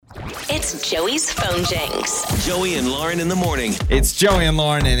It's Joey's Phone Jenks. Joey and Lauren in the morning. It's Joey and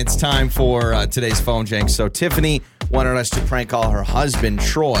Lauren, and it's time for today's Phone Jenks. So Tiffany wanted us to prank call her husband,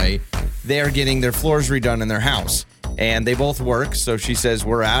 Troy. They're getting their floors redone in their house, and they both work. So she says,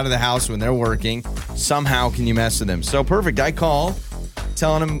 we're out of the house when they're working. Somehow can you mess with them? So perfect. I call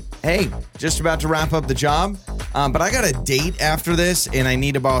telling him, hey, just about to wrap up the job, but I got a date after this, and I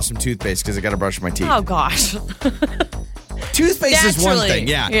need to borrow some toothpaste because I got to brush my teeth. Oh, gosh. Toothpaste is one thing,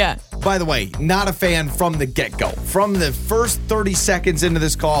 Yeah. By the way, not a fan from the get-go. From the first 30 seconds into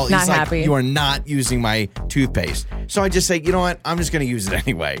this call, Not he's like, happy. you are not using my toothpaste. So I just say, you know what? I'm just going to use it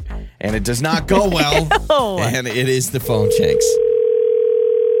anyway. And it does not go well. Ew. And it is the Phone Jenks.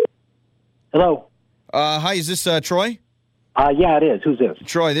 Hello. Hi, is this Troy? Yeah, it is. Who's this?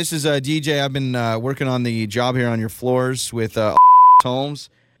 Troy, this is DJ. I've been working on the job here on your floors with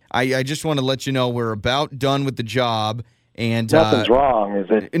Homes. I just want to let you know we're about done with the job. And Nothing's wrong, is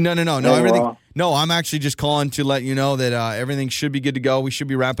it? No. Anything Everything. wrong? No, I'm actually just calling to let you know that everything should be good to go. We should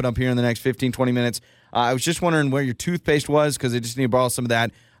be wrapping up here in the next 15, 20 minutes. I was just wondering where your toothpaste was because I just need to borrow some of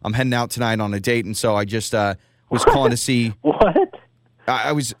that. I'm heading out tonight on a date, and so I just was calling to see. What?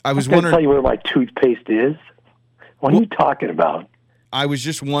 I was I wondering. can't tell you where my toothpaste is. What are you talking about? I was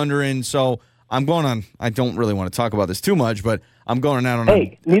just wondering. So I'm going on. I don't really want to talk about this too much, but I'm going out on.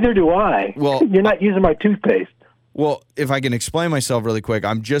 Hey, neither do I. Well, you're not using my toothpaste. Well, if I can explain myself really quick,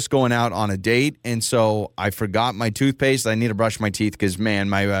 I'm just going out on a date, and so I forgot my toothpaste. I need to brush my teeth because, man,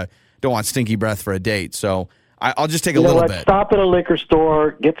 my don't want stinky breath for a date. So I'll just take a little bit. Stop at a liquor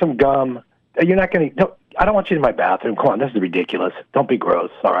store, get some gum. You're not going to. I don't want you in my bathroom. Come on, this is ridiculous. Don't be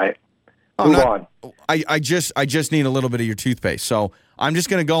gross. All right, move on. I just need a little bit of your toothpaste. So I'm just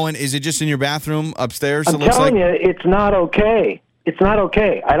going to go in. Is it just in your bathroom upstairs? I'm telling you, it's not okay. It's not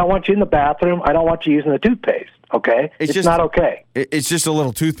okay. I don't want you in the bathroom. I don't want you using the toothpaste. Okay? It's just not okay. It's just a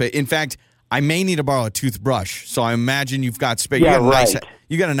little toothpaste. In fact, I may need to borrow a toothbrush. So I imagine you've got spare. Yeah, right.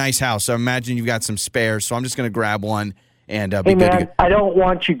 You got a nice house, so I imagine you've got some spares. So I'm just going to grab one and be hey, good man, to go. I don't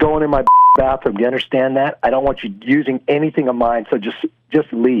want you going in my bathroom. Do you understand that? I don't want you using anything of mine, so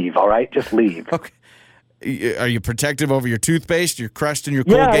just leave, all right? Just leave. Okay. Are you protective over your toothpaste? Your Crest and your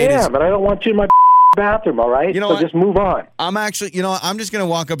Colgate? Yeah, but I don't want you in my bathroom, all right? So just move on. I'm actually, I'm just going to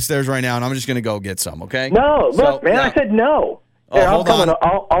walk upstairs right now, and I'm just going to go get some, okay? No, look, man, I said no. Here, hold I'm coming.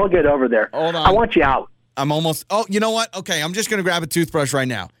 on. I'll get over there. Hold on. I want you out. I'm almost, you know what? Okay, I'm just going to grab a toothbrush right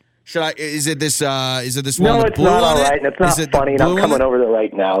now. Should I, is it this one No, with it's blue not on all it? right, and it's not funny, and I'm coming over there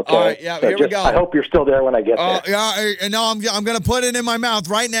right now. Okay? All right, yeah, here we go. I hope you're still there when I get there. Yeah, no, I'm going to put it in my mouth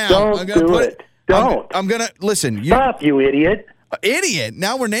right now. Don't do it. Don't. I'm going to, listen. Stop, you idiot. Idiot?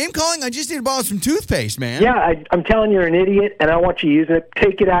 Now we're name calling? I just need to borrow some toothpaste, man. Yeah, I'm telling you, you're an idiot, and I want you using it.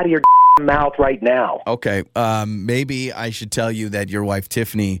 Take it out of your mouth right now. Okay, maybe I should tell you that your wife,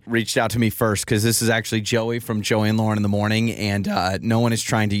 Tiffany, reached out to me first because this is actually Joey from Joey and Lauren in the morning, and no one is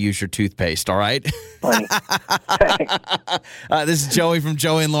trying to use your toothpaste, all right? Funny. This is Joey from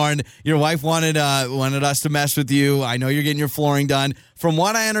Joey and Lauren. Your wife wanted us to mess with you. I know you're getting your flooring done. From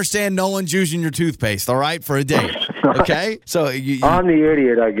what I understand, no one's using your toothpaste, all right, for a date. Okay? So I'm the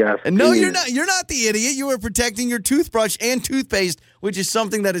idiot, I guess. No, Jeez. you're not. You're not the idiot. You are protecting your toothbrush and toothpaste, which is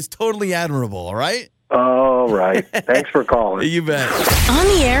something that is totally admirable, all right? All right. Thanks for calling. You bet. On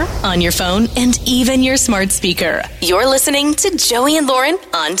the air, on your phone, and even your smart speaker. You're listening to Joey and Lauren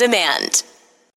on demand.